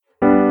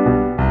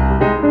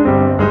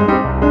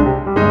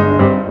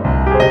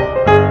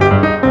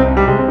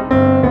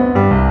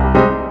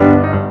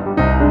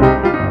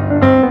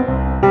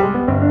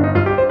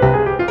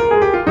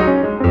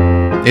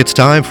It's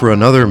time for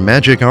another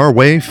Magic Our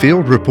Way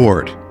Field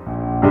Report.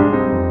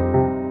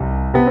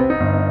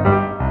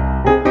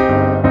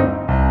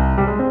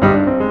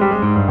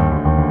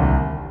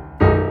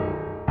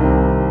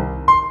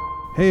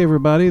 Hey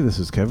everybody, this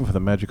is Kevin for the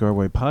Magic Our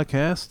Way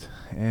podcast,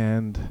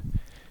 and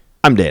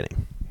I'm Danny.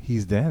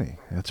 he's Danny.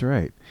 That's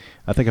right.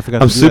 I think I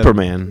forgot I'm to do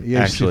Superman,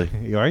 that.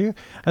 actually. Are you?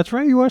 That's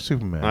right, you are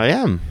Superman. I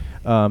am.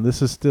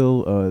 This is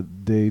still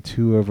day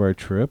 2 of our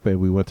trip,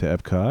 and we went to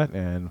Epcot,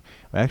 and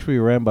actually we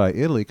ran by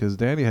Italy because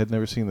Danny had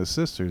never seen the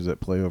sisters that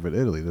play over at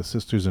Italy. The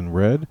Sisters in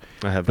Red,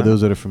 I have for not.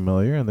 those that are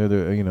familiar, and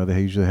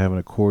they usually have an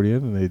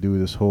accordion, and they do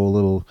this whole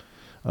little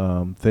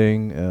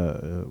thing.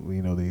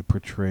 They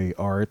portray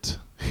art.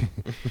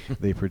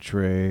 They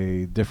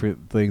portray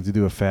different things. They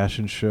do a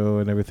fashion show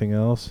and everything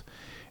else.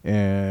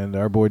 And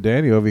our boy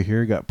Danny over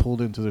here got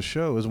pulled into the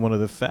show as one of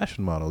the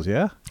fashion models.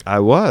 Yeah,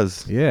 I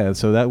was. yeah. And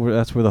so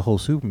that's where the whole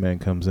Superman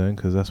comes in,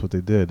 because that's what they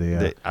did.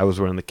 I was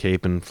wearing the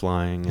cape and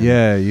flying. And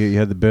Yeah, you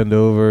had to bend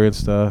over and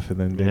stuff, and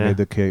then they Yeah. made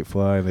the cape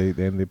fly.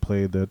 And they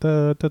played the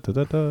da da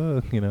da da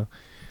da,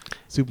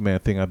 Superman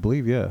thing, I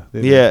believe. Yeah.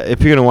 They did. Yeah,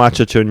 if you're going to watch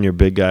a show and you're a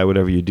big guy,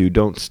 whatever you do,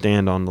 don't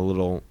stand on the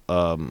little...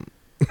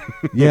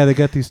 Yeah, they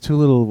got these two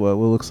little, what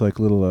looks like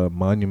little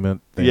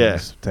monument things, Yeah.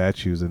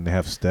 statues, and they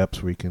have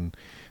steps where you can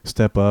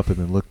step up and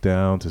then look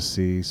down to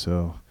see.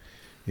 So,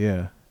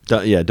 yeah.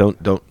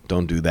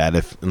 don't do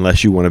that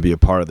unless you want to be a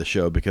part of the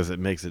show, because it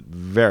makes it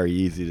very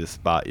easy to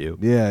spot you.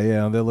 Yeah,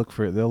 and they'll look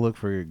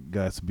for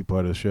guys to be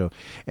part of the show.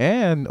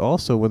 And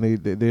also, when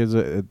at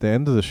the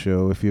end of the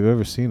show, if you've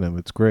ever seen them,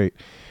 it's great.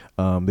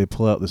 They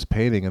pull out this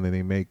painting, and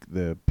then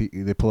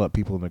they pull out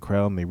people in the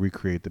crowd and they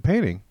recreate the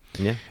painting.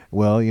 Yeah.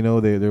 Well,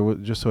 there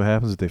just so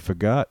happens that they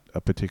forgot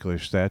a particular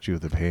statue of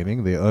the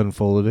painting. They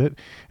unfolded it,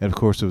 and of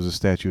course, it was a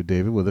statue of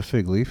David with a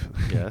fig leaf.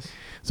 Yes.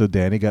 So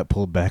Danny got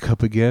pulled back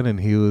up again, and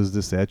he was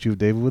the statue of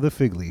David with a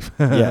fig leaf.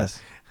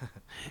 Yes.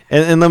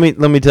 And let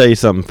me tell you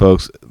something,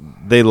 folks.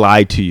 They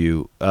lie to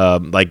you.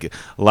 Like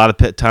a lot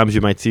of times,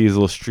 you might see these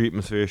little street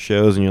atmosphere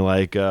shows, and you're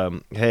like,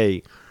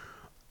 "Hey,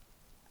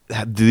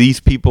 do these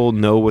people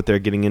know what they're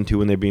getting into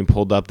when they're being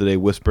pulled up? Do they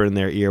whisper in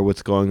their ear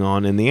what's going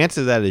on?" And the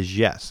answer to that is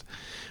yes,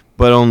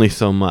 but only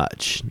so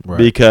much. Right.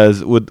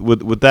 Because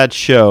with that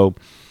show,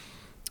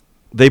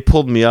 they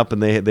pulled me up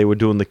and they were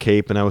doing the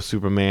cape and I was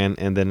Superman,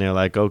 and then they're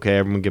like, "Okay,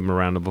 everyone give them a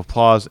round of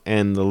applause."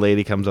 And the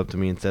lady comes up to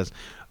me and says,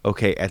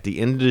 "Okay, at the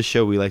end of the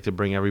show, we like to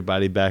bring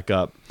everybody back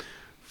up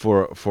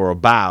for a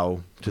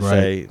bow to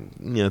say,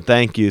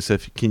 thank you. So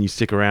can you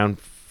stick around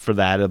for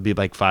that? It'll be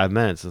like 5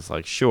 minutes." It's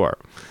like, sure.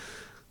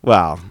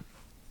 Well,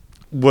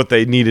 what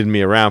they needed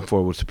me around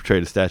for was to portray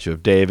the statue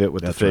of David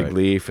with That's the fig right.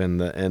 leaf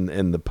and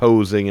the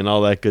posing and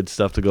all that good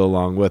stuff to go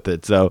along with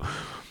it. So,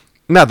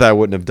 not that I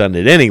wouldn't have done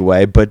it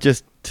anyway, but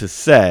just to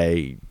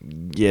say,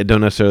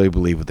 don't necessarily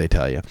believe what they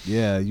tell you.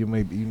 Yeah, you're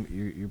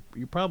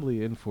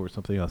probably in for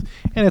something else,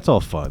 and it's all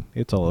fun.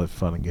 It's all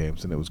fun and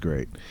games, and it was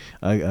great.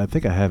 I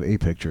think I have a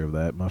picture of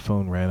that. My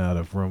phone ran out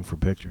of room for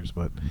pictures,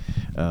 but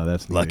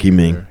that's neither Lucky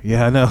me. here.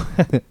 Yeah, I know.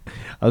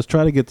 I was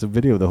trying to get some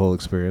video of the whole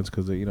experience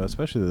because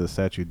especially the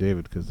statue of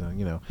David, because I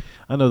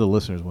know the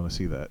listeners want to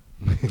see that.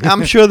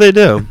 I'm sure they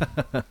do.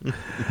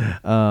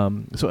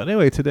 So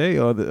anyway, today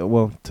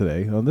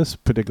on this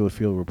particular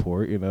field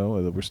report,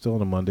 we're still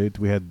on a Monday.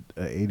 We had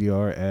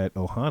ADR at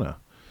Ohana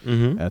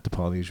Mm-hmm. at the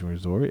Polynesian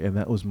Resort, and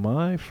that was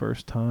my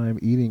first time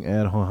eating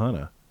at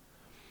Ohana.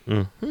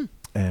 Mm-hmm.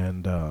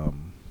 And all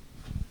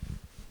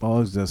I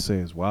was gonna say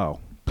is, wow,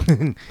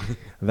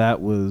 that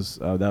was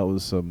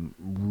some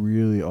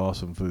really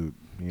awesome food.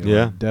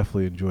 Yeah. I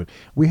definitely enjoyed.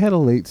 We had a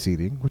late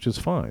seating, which is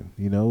fine.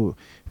 If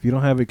you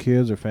don't have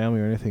kids or family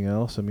or anything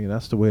else,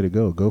 that's the way to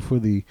go. Go for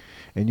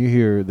and you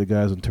hear the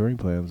guys on touring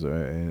plans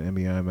and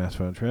MEI Mass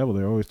Found Travel.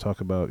 They always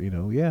talk about,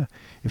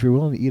 if you're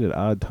willing to eat at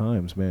odd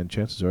times, man,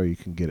 chances are you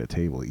can get a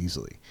table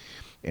easily.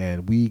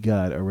 And we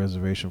got a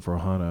reservation for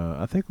Ohana.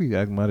 I think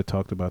I might have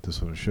talked about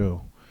this on the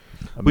show.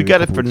 We Maybe a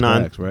got it couple for weeks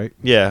 9. back, right?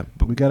 Yeah,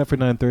 We got it for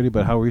 9:30.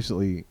 But how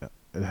recently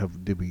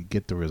did we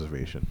get the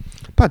reservation?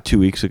 about 2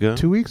 weeks ago.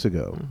 2 weeks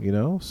ago.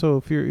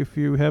 So if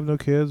you have no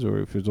kids, or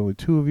if there's only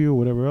 2 of you or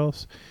whatever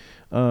else,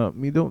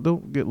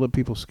 let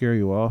people scare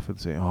you off and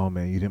say, "Oh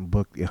man, you didn't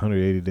book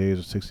 180 days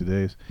or 60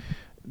 days."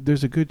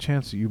 There's a good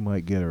chance that you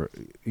might get a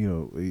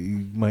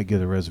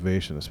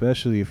reservation,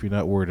 especially if you're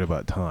not worried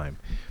about time.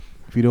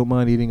 If you don't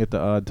mind eating at the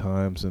odd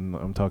times, and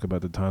I'm talking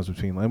about the times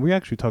between, and we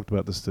actually talked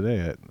about this today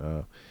at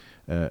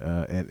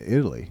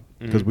Italy,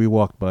 because Mhm. we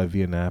walked by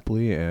Via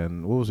Napoli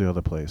and what was the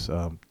other place?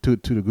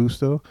 Tutto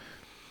Gusto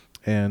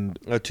and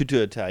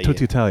Tutto Italia.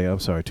 Tutti Italia. I'm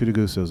sorry, Tutto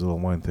Gusto is a little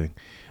wine thing.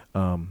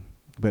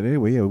 But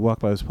anyway, we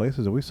walked by those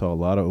places and we saw a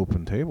lot of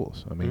open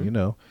tables.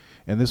 Mhm.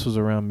 And this was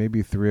around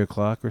maybe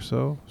 3:00 or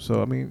so.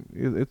 So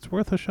it's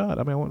worth a shot.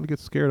 I wouldn't get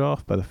scared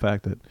off by the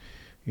fact that,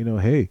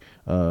 hey,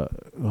 I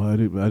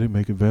didn't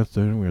make advanced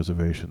dining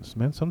reservations.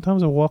 Man,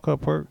 sometimes a walk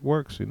up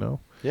works.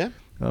 Yeah.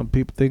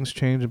 Things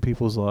change in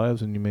people's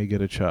lives, and you may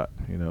get a shot.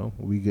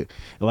 We get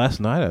last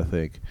night, I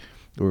think.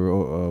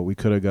 or we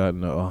could have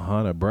gotten a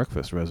Ohana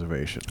breakfast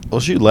reservation. Well,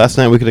 shoot, last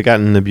night we could have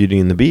gotten the Beauty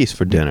and the Beast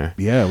for dinner.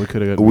 Yeah, we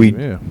could have gotten.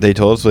 Yeah. They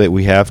told us that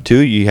we have to.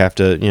 You have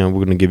to, we're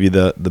going to give you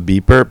the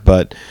beeper,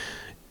 but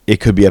it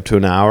could be up to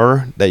an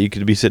hour that you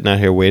could be sitting out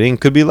here waiting.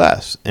 Could be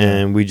less.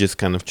 And we just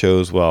kind of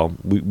chose, well,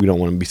 we don't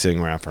want to be sitting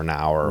around for an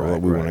hour.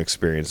 Right, we want to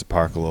experience the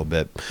park a little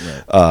bit.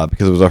 Right.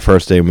 Because it was our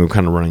first day and we were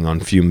kind of running on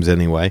fumes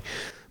anyway.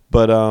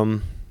 But,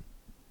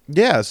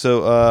 yeah,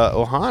 so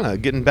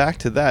Ohana, getting back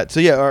to that.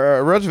 So, yeah,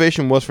 our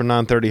reservation was for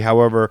 9:30.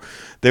 However,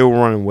 they were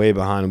running way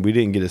behind. We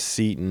didn't get a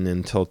seat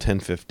until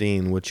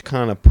 10:15, which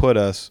kind of put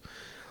us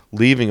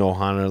leaving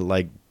Ohana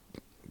like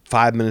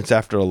 5 minutes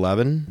after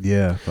 11.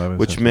 Yeah, 5 minutes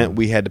which after meant 11.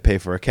 we had to pay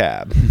for a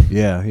cab.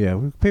 Yeah.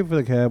 We paid for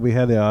the cab. We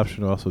had the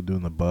option of also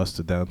doing the bus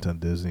to downtown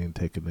Disney and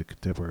taking the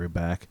Contemporary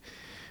back.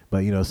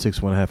 But,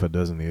 6 one half a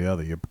dozen the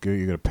other. You're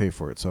going to pay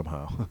for it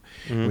somehow.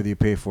 Mm-hmm. Whether you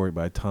pay for it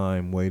by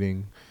time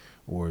waiting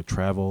or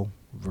travel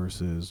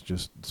versus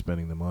just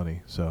spending the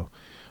money. So,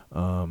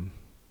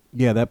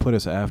 yeah, that put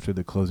us after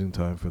the closing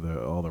time for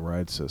all the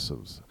ride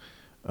systems.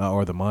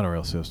 Or the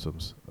monorail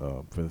systems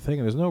for the thing.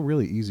 And there's no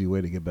really easy way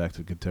to get back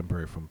to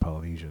Contemporary from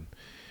Polynesian.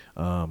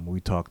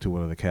 We talked to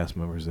one of the cast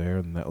members there,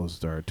 and that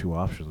was our two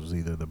options. It was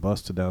either the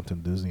bus to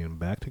Downtown Disney and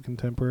back to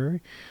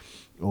Contemporary,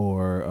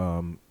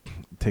 or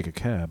take a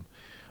cab.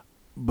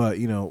 But,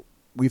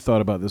 we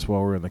thought about this while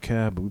we were in the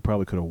cab, but we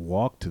probably could have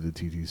walked to the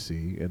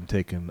TTC and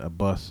taken a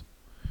bus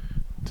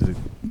to the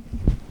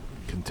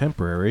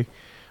Contemporary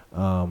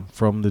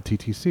from the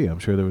TTC. I'm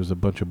sure there was a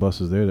bunch of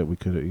buses there that we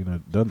could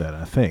have, done that,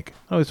 I think.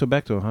 Oh, so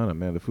back to Ohana,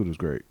 man, the food was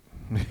great.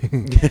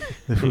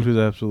 The food was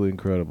absolutely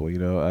incredible.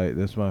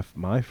 That's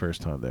my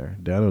first time there.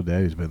 Dano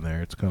Daddy's been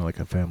there. It's kind of like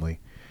a family.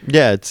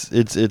 Yeah,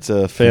 it's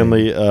a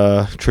family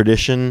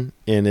tradition,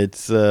 and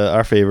it's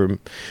our favorite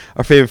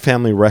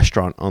family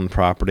restaurant on the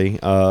property.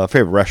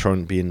 Favorite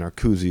restaurant being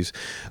Narcoossee's.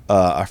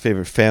 Our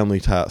favorite family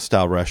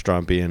style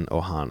restaurant being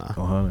Ohana.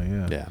 Ohana,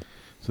 yeah. Yeah.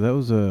 So that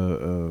was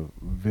a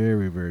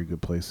very, very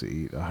good place to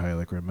eat. I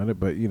highly recommend it,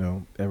 but,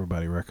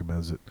 everybody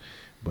recommends it.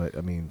 But,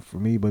 I mean, for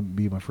me, but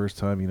be my first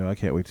time, I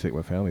can't wait to take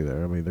my family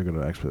there. I mean, they're going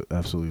to actually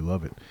absolutely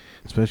love it,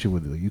 especially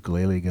with the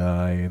ukulele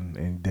guy.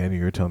 And Danny,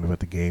 you're telling me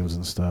about the games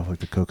and stuff, like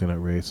the coconut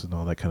race and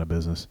all that kind of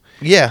business.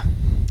 Yeah.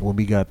 When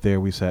we got there,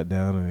 we sat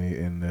down,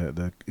 and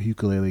the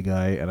ukulele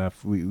guy, and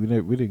we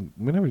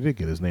never did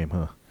get his name,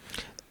 huh?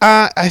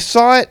 I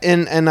saw it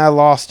and I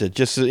lost it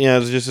just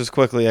as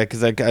quickly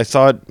because I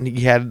saw it.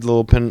 He had a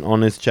little pin on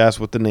his chest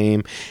with the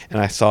name,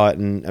 and I saw it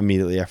and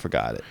immediately I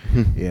forgot it.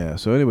 Yeah.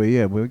 So anyway,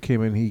 yeah, when we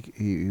came in,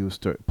 he was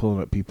pulling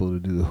up people to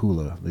do the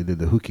hula. They did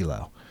the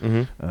hukilau.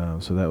 Mm-hmm.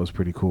 So that was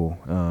pretty cool.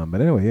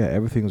 But anyway, yeah,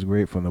 everything was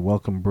great from the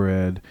welcome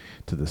bread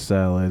to the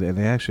salad, and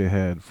they actually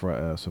had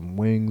some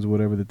wings,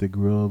 whatever that they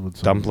grilled with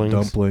some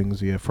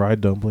dumplings. Yeah,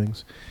 fried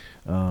dumplings.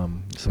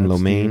 Some lo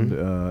mein.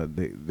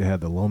 They had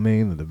the lo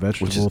mein and the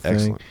vegetable thing,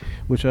 excellent.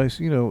 which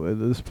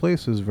this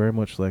place is very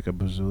much like a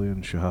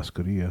Brazilian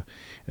churrascaria,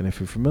 and if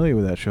you're familiar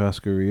with that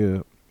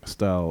churrascaria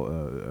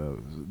style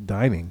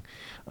dining,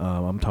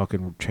 I'm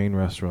talking chain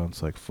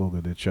restaurants like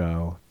Fogo de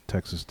Chao,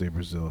 Texas de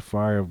Brazil,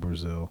 Fire of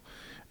Brazil,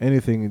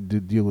 anything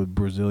to deal with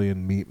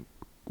Brazilian meat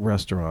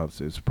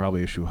restaurants. It's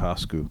probably a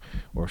churrasco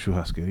or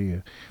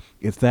churrascaria.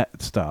 It's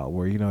that style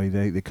where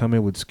they come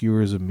in with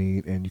skewers of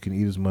meat and you can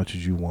eat as much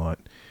as you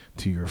want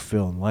to your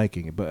fill and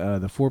liking. But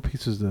the four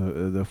pieces,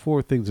 the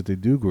four things that they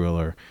do grill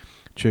are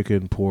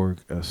chicken, pork,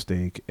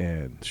 steak,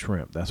 and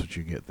shrimp. That's what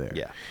you get there.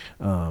 Yeah.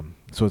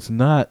 So it's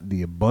not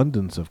the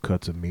abundance of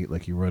cuts of meat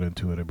like you run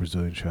into at a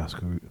Brazilian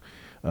churrascaria,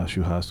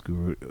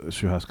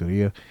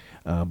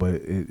 but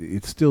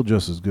it's still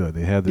just as good.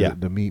 They have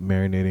the meat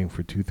marinating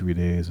for 2-3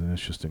 days, and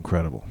it's just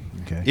incredible.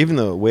 Okay. Even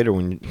the waiter,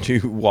 when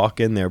you walk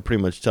in there,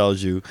 pretty much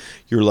tells you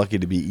you're lucky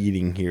to be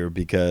eating here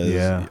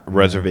because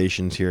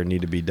reservations here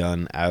need to be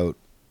done out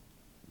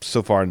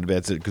so far in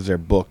advance because they're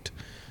booked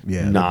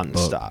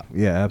nonstop.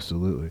 Yeah,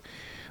 absolutely.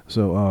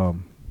 So,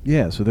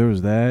 so there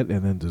was that,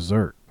 and then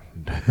dessert.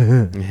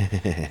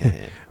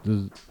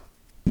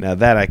 Now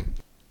that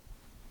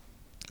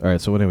All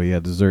right, so anyway,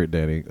 dessert,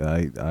 Danny.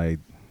 I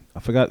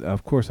forgot.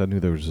 Of course, I knew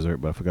there was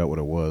dessert, but I forgot what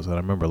it was. And I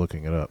remember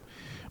looking it up.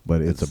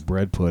 But it's a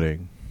bread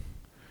pudding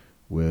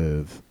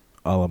with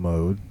a la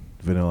mode,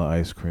 vanilla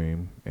ice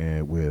cream,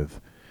 and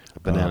with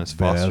Bananas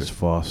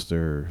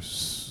Foster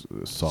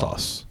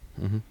sauce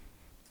Mm-hmm.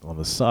 on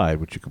the side,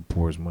 which you can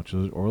pour as much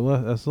or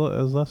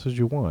less as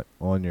you want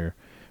on your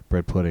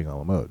bread pudding a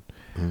la mode.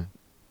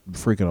 Mm-hmm.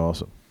 Freaking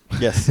awesome.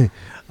 Yes.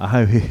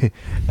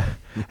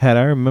 Had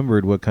I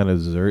remembered what kind of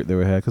dessert they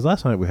had, because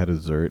last night we had a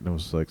dessert and it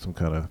was like some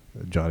kind of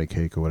Johnny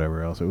cake or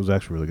whatever else. It was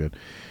actually really good,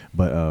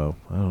 but I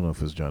don't know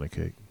if it's Johnny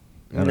cake.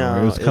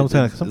 No,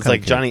 it's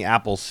like Johnny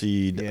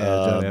Appleseed.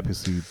 Johnny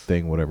Appleseed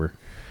thing, whatever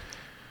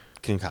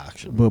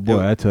concoction. But boy,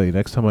 I tell you,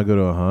 next time I go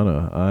to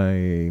Ohana,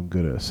 I'm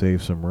gonna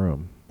save some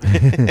room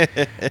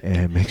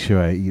and make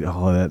sure I eat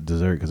all of that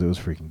dessert because it was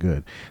freaking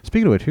good.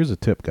 Speaking of which, here's a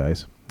tip,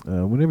 guys.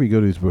 Whenever you go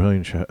to these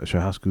Brazilian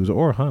churrascos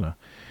or Ohana,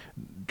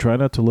 try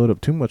not to load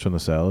up too much on the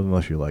salad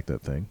unless you like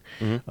that thing,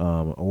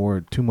 mm-hmm.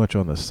 Or too much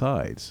on the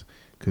sides.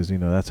 because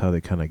that's how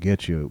they kind of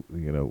get you.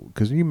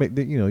 Because you make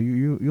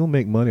you'll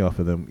make money off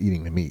of them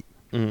eating the meat,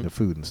 Mhm. the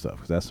food and stuff.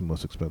 'Cause that's the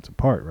most expensive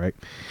part, right?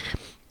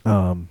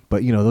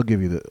 But they'll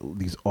give you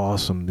these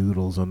awesome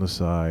noodles on the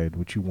side,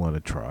 which you want to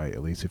try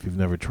at least. If you've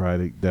never tried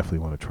it, definitely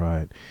want to try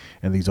it.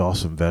 And these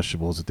awesome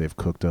vegetables that they've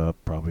cooked up,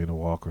 probably in a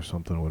wok or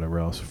something, or whatever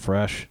else,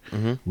 fresh,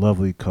 Mhm.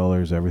 lovely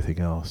colors, everything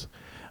else.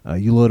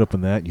 You load up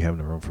on that, you have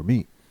no room for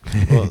meat.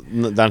 Well,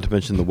 not to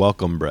mention the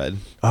welcome bread.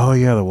 Oh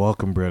yeah, the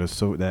welcome bread is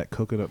that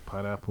coconut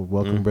pineapple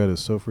welcome Mm. bread is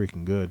so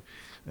freaking good,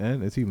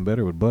 and it's even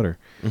better with butter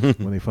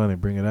when they finally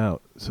bring it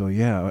out. So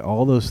yeah,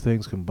 all those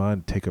things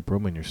combined take up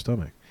room in your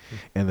stomach.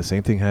 And the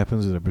same thing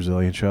happens in a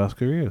Brazilian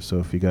churrascaria. So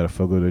if you got a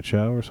fogo de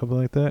chao or something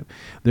like that,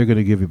 they're going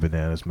to give you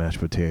bananas, mashed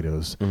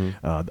potatoes,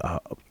 Mhm.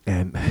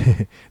 and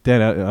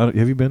Dad,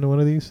 have you been to one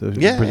of these? Those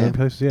Yeah, Brazilian yeah.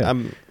 places? Yeah.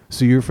 I'm-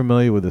 So you're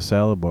familiar with the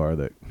salad bar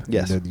that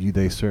Yes.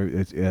 they serve?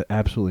 It's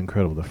absolutely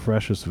incredible. The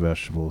freshest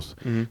vegetables,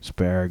 Mhm.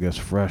 asparagus,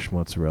 fresh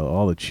mozzarella,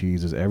 all the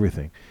cheeses,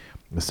 everything.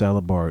 The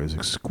salad bar is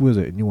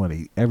exquisite, and you want to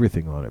eat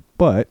everything on it.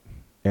 But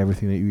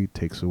everything that you eat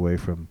takes away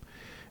from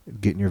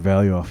getting your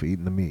value off of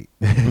eating the meat,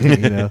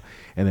 and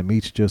the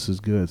meat's just as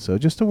good. So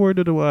just a word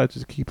to the wise,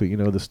 just keep it.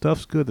 The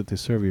stuff's good that they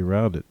serve you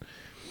around it.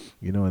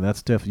 And that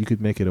stuff, you could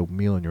make it a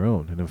meal on your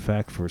own. And in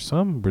fact, for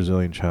some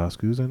Brazilian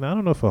churrascos, and I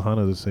don't know if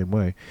Ohana is the same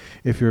way,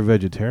 if you're a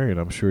vegetarian,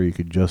 I'm sure you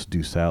could just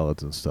do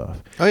salads and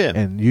stuff. Oh yeah.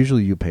 And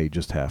usually you pay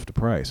just half the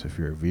price if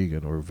you're a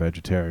vegan or a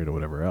vegetarian or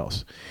whatever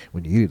else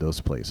when you eat at those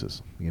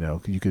places.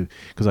 You could,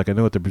 because like I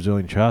know at the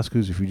Brazilian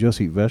churrascos, if you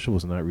just eat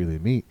vegetables and not really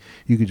meat,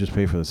 you could just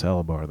pay for the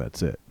salad bar and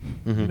that's it.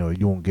 Mhm.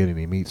 You won't get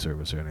any meat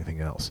service or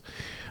anything else.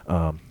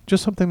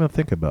 Just something to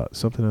think about.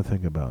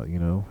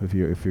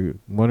 If you're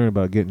wondering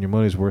about getting your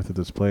money's worth at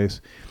this place,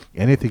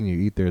 anything you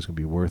eat there is going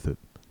to be worth it.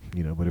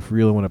 But if you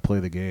really want to play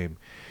the game,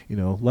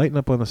 lighten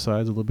up on the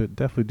sides a little bit.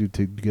 Definitely do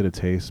to get a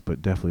taste,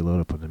 but definitely load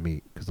up on the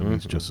meat because the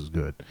meat's Mhm. just as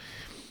good.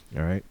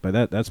 All right,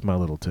 but that's my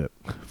little tip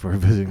for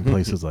visiting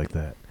places like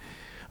that.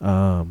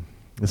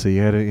 Let's see.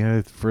 You had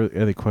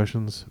any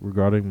questions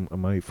regarding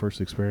my first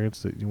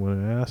experience that you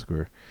wanted to ask,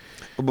 or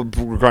But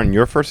regarding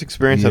your first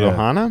experience at Yeah.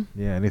 Ohana?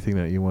 anything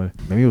that you want?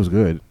 Maybe it was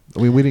good.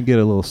 I mean, we didn't get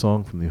a little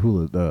song from the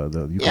hula.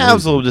 The Yeah, I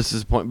was a ukulele. little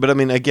disappointed. But I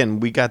mean, again,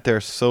 we got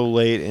there so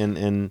late,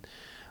 and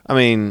I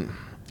mean,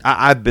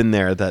 I've been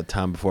there at that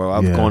time before.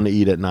 I've Yeah. gone to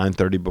eat at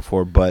 9:30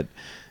 before, but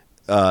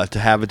to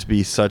have it to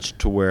be such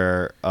to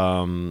where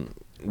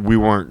we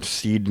weren't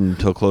seated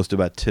until close to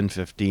about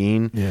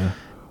 10:15. Yeah.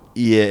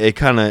 Yeah, it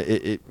kind of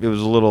it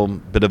was a little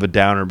bit of a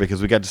downer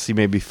because we got to see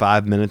maybe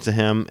 5 minutes of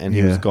him and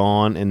he was Yeah.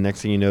 gone, and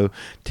next thing you know,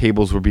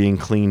 tables were being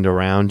cleaned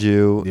around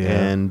you,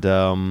 Yeah. and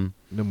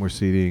No more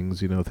seatings.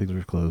 Things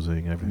were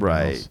closing. Everything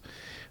Right.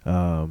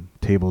 else.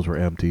 Tables were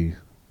empty.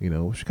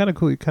 Which kind of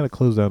cool. You kind of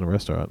closed down the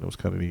restaurant. It was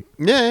kind of neat.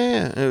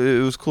 yeah,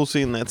 it was cool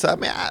seeing that. So I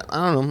mean, I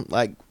don't know,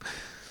 like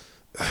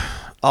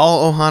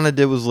all Ohana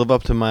did was live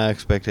up to my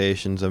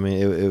expectations. I mean,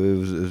 it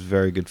was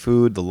very good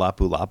food. The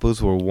lapu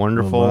lapus were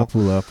wonderful. Lapu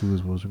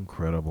Lapus was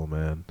incredible,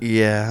 man.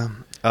 Yeah.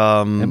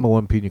 And my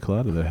one pina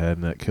colada that had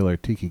in that killer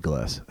tiki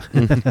glass.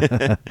 and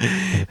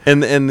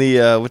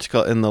the what you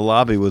call it, in the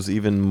lobby was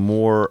even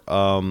more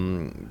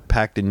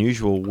packed than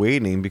usual,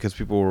 waiting because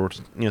people were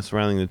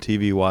surrounding the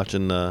TV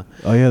watching the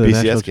Oh yeah, the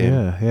BCS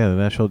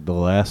national game. the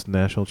last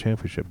national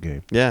championship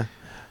game. yeah.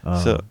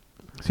 So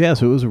So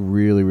it was a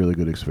really, really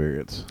good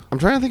experience. I'm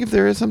trying to think if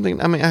there is something.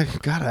 I mean, I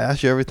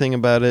asked you everything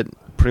about it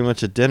pretty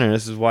much at dinner.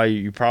 This is why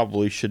you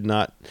probably should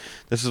not.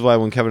 This is why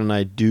when Kevin and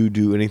I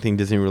do anything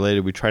Disney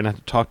related, we try not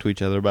to talk to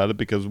each other about it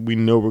because we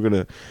know we're going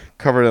to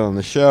cover it on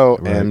the show,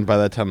 Right. and by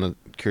that time the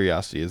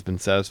curiosity has been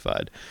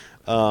satisfied.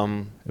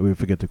 And we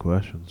forget the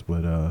questions,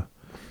 but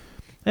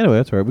anyway,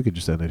 that's all right. We could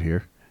just end it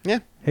here. Yeah.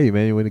 Hey,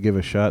 man, you want to give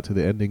a shot to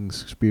the ending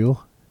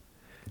spiel?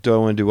 Do I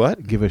want to do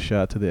what? Give a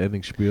shot to the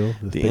ending spiel.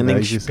 The thing that ending I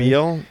usually say?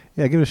 spiel?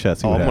 Yeah, give it a shot.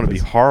 See Oh, what I'm going to be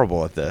happens.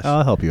 horrible at this.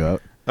 I'll help you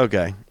out.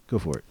 Okay. Go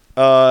for it.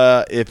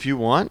 If you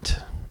want,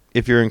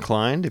 if you're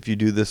inclined, if you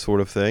do this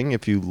sort of thing,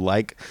 if you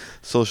like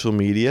social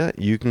media,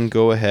 you can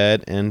go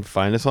ahead and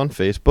find us on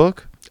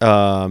Facebook.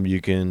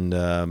 You can.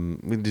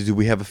 Do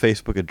we have a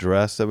Facebook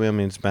address?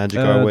 It's Magic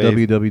Our Way.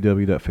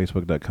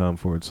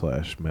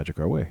 www.facebook.com/Magic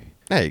Our Way.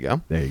 There you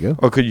go. There you go.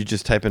 Or could you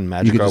just type in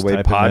Magic could Our just Way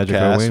type in Magic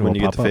Our Way Podcast and when we'll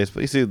you get to pop up.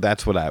 Facebook? You see,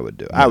 that's what I would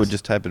do. I would Yes.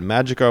 just type in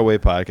Magic Our Way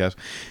Podcast.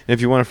 And if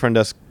you want to friend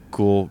us,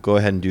 cool, go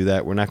ahead and do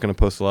that. We're not going to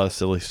post a lot of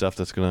silly stuff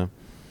that's going to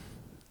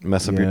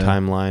mess up your Yeah.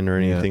 timeline or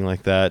Yeah. anything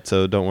like that.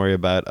 So don't worry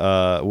about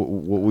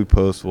what we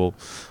post will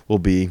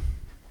be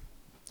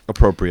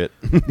appropriate.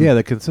 Yeah,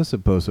 the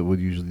consistent post that we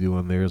usually do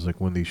on there is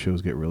like when these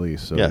shows get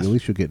released. So Yes. at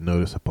least you'll get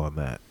notice upon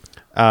that.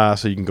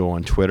 So you can go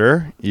on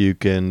Twitter. You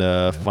can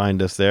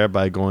find us there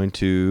by going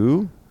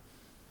to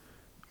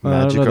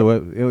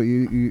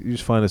You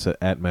just find us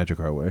at Magic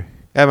Our Way.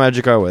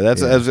 Magic Our Way.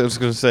 That's Yeah. I was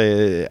going to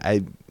say.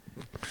 I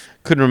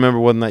couldn't remember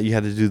whether or not you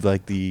had to do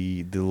like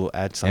the little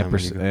at sign.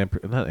 when you go-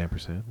 Not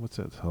ampersand. What's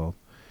that called?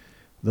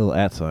 The little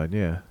at sign.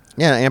 Yeah.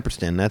 Yeah,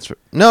 ampersand. That's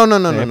no.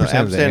 Ampersand's the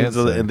Ampersand is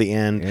and at the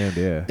end. And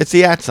yeah. It's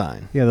the at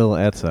sign. Yeah, the little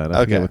at sign.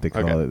 I Okay, forget what they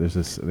call okay. it. There's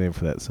this name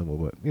for that symbol,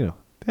 but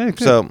Yeah, good.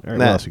 So All right,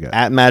 what else you got?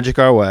 at Magic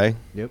Our Way.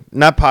 Yep.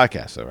 Not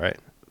podcast though, right?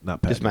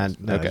 Not Just Pat.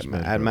 okay.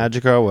 At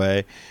Magic Our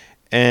Way,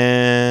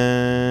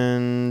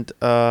 and If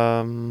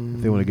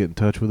they want to get in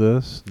touch with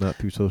us, not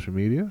through social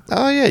media.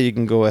 oh yeah, you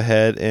can go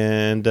ahead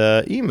and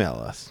email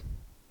us.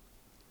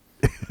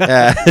 What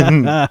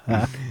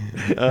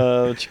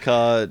you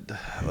call it?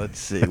 Let's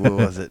see, what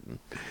was it?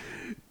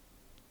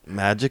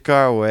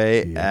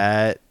 magicourway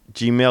at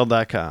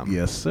gmail.com.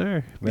 Yes,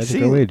 sir. See-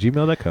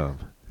 MagicOurway@gmail.com.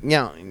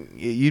 Yeah,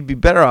 you'd be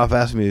better off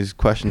asking me these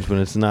questions when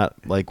it's not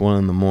like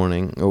 1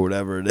 a.m. or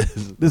whatever it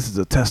is. This is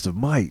a test of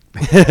might.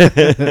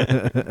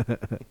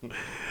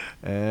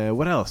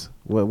 What else?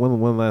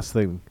 One last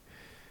thing.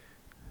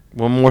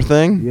 One more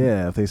thing.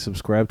 Yeah, if they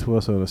subscribe to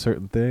us on a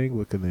certain thing,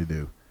 what can they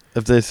do?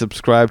 If they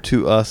subscribe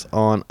to us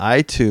on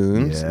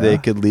iTunes, Yeah. they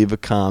could leave a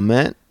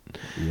comment.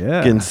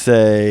 Yeah. Can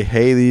say,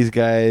 hey, these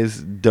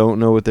guys don't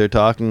know what they're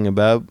talking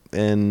about,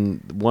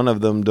 and one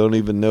of them don't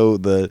even know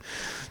the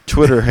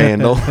Twitter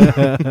handle.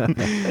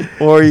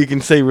 Or you can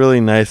say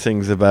really nice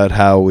things about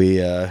how we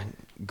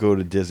go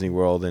to Disney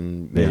World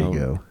and There you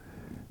go.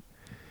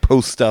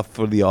 post stuff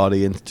for the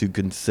audience to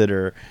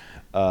consider.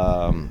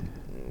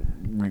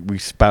 We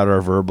spout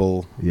our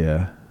verbal,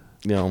 Yeah.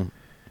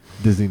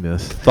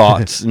 Disneyness.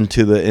 thoughts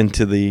into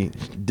the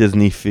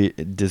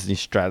Disney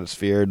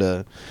stratosphere.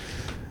 To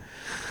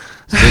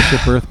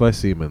Spaceship Earth by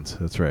Siemens.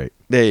 That's right.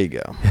 there you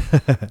go.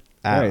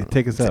 All right,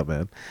 take us out,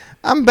 man.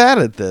 I'm bad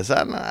at this.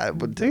 I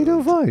would. You're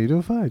doing fine. You're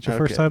doing fine. It's your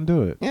first Okay. time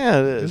doing it. Yeah,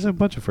 it There's is. a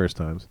bunch of first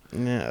times.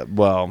 Yeah.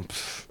 Well,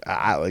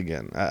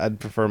 I'd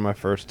prefer my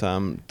first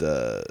time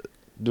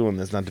doing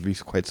this not to be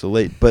quite so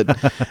late, but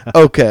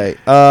okay.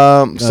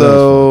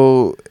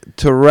 So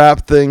to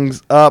wrap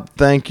things up,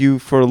 thank you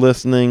for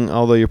listening.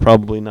 Although you're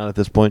probably not at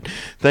this point.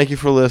 Thank you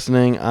for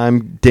listening.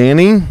 I'm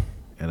Danny.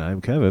 And I'm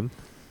Kevin.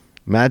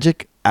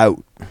 Magic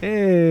out.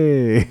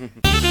 Hey.